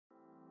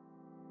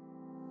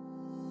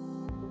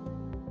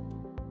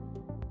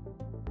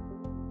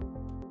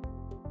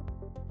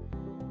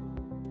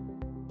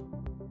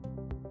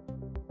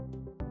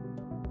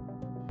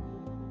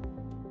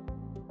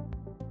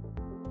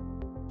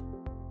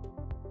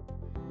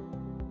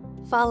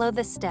follow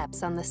the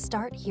steps on the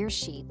Start Here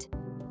sheet.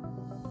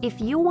 If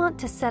you want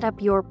to set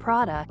up your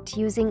product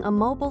using a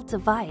mobile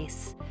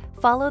device,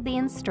 follow the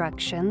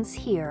instructions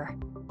here.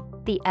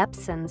 The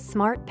Epson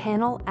Smart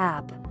Panel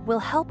app will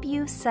help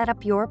you set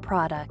up your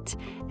product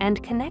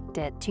and connect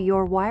it to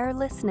your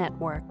wireless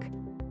network.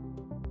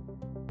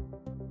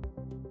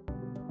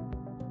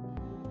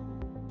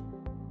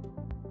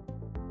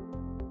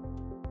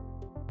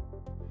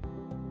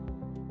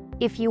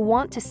 If you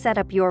want to set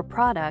up your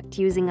product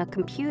using a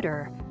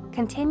computer,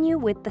 continue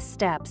with the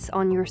steps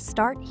on your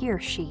Start Here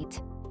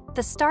sheet.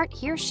 The Start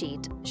Here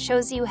sheet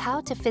shows you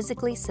how to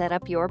physically set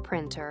up your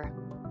printer.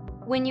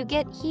 When you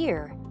get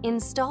here,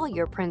 install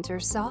your printer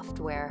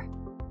software.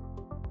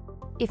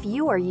 If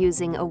you are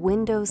using a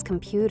Windows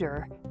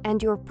computer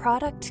and your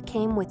product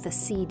came with a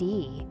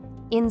CD,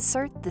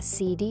 insert the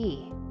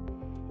CD.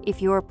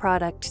 If your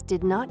product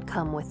did not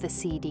come with a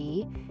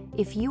CD,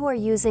 if you are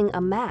using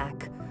a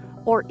Mac,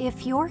 or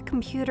if your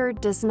computer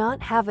does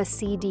not have a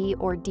CD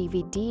or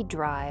DVD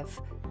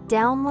drive,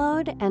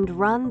 download and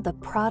run the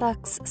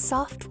product's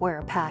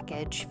software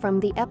package from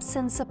the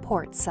Epson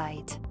support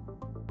site.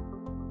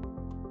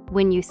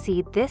 When you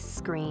see this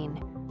screen,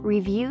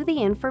 review the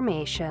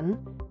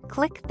information,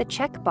 click the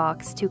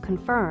checkbox to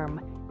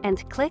confirm,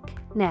 and click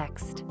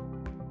Next.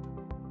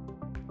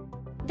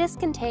 This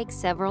can take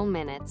several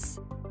minutes.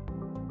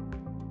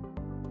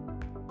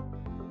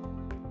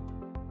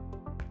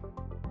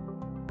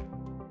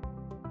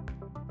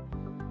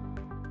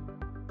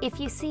 If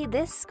you see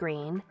this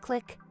screen,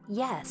 click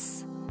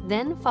Yes,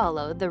 then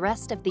follow the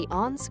rest of the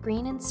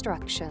on-screen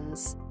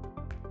instructions.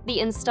 The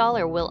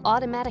installer will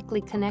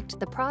automatically connect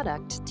the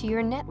product to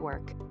your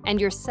network,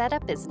 and your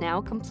setup is now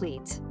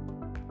complete.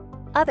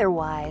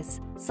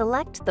 Otherwise,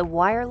 select the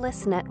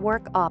wireless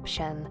network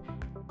option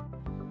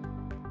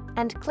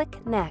and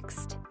click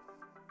Next.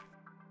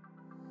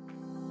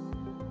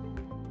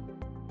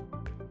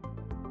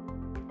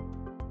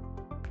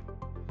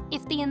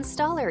 If the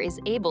installer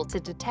is able to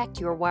detect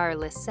your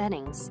wireless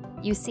settings,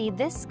 you see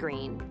this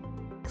screen.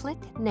 Click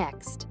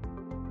Next.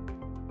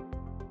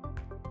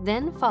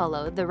 Then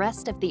follow the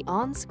rest of the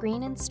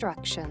on-screen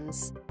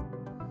instructions.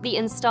 The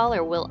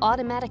installer will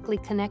automatically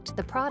connect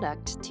the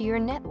product to your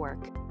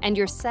network, and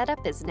your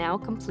setup is now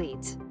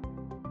complete.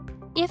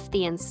 If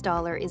the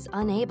installer is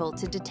unable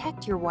to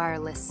detect your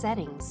wireless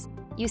settings,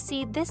 you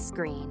see this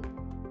screen.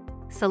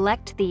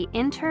 Select the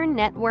Enter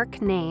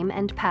Network Name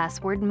and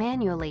Password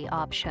Manually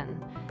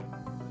option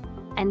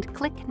and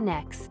click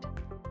Next.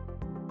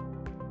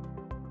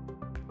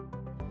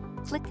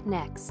 Click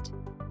Next.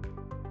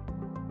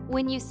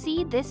 When you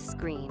see this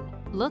screen,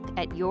 look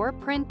at your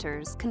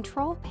printer's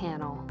control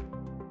panel.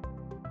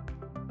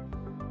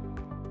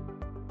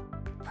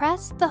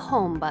 Press the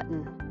Home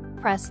button.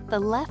 Press the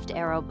left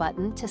arrow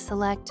button to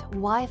select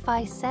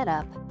Wi-Fi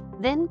Setup,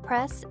 then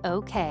press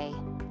OK.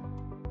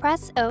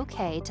 Press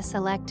OK to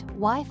select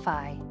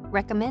Wi-Fi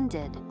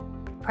Recommended.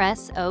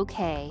 Press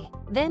OK,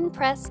 then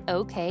press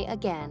OK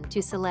again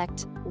to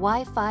select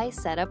Wi-Fi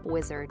Setup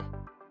Wizard.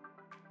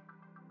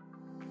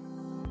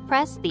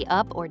 Press the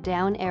up or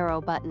down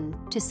arrow button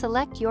to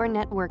select your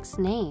network's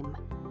name,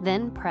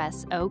 then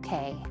press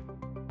OK.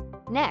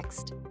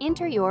 Next,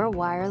 enter your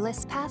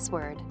wireless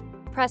password.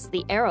 Press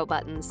the arrow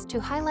buttons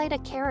to highlight a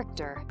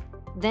character,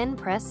 then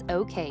press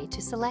OK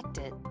to select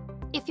it.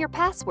 If your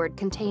password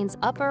contains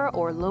upper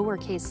or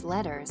lowercase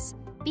letters,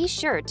 be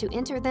sure to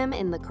enter them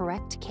in the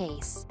correct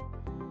case.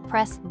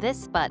 Press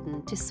this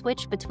button to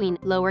switch between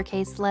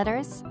lowercase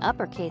letters,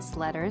 uppercase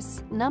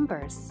letters,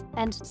 numbers,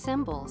 and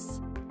symbols.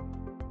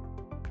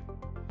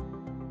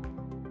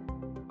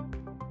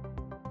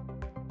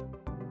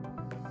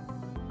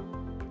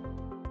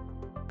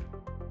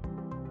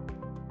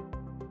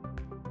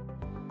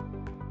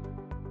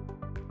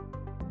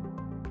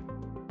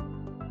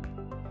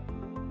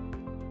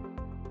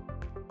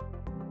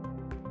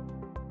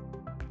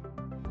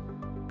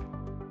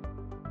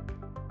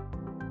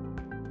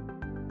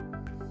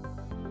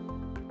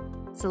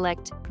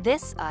 Select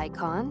this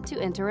icon to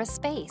enter a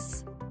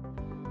space.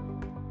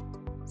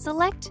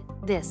 Select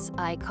this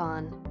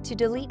icon to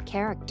delete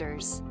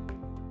characters.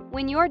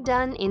 When you're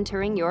done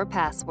entering your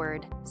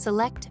password,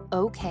 select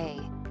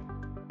OK.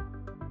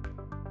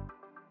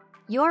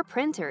 Your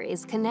printer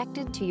is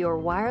connected to your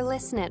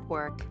wireless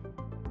network.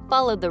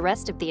 Follow the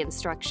rest of the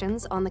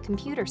instructions on the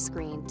computer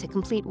screen to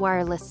complete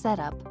wireless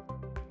setup.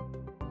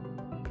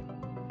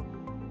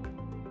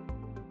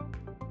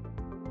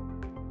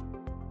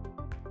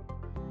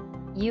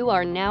 You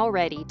are now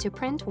ready to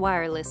print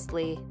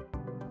wirelessly.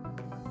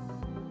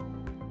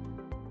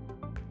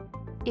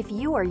 If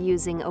you are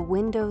using a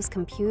Windows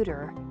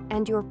computer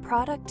and your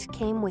product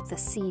came with a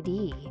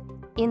CD,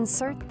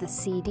 insert the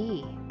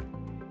CD.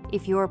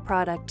 If your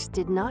product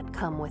did not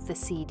come with a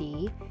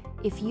CD,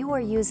 if you are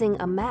using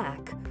a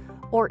Mac,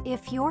 or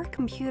if your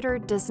computer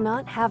does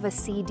not have a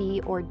CD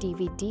or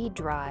DVD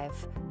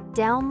drive,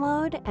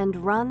 download and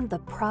run the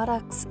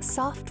product's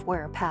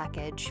software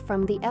package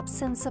from the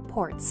Epson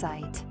support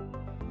site.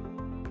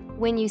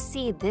 When you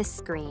see this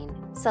screen,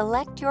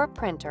 select your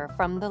printer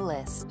from the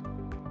list.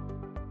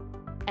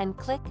 and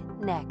click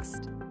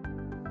Next.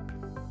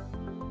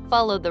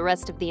 Follow the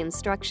rest of the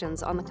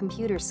instructions on the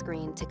computer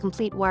screen to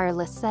complete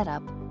wireless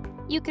setup.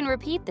 You can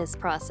repeat this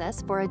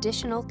process for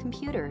additional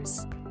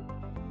computers.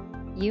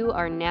 You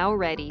are now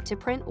ready to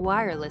print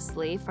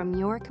wirelessly from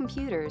your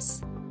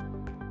computers.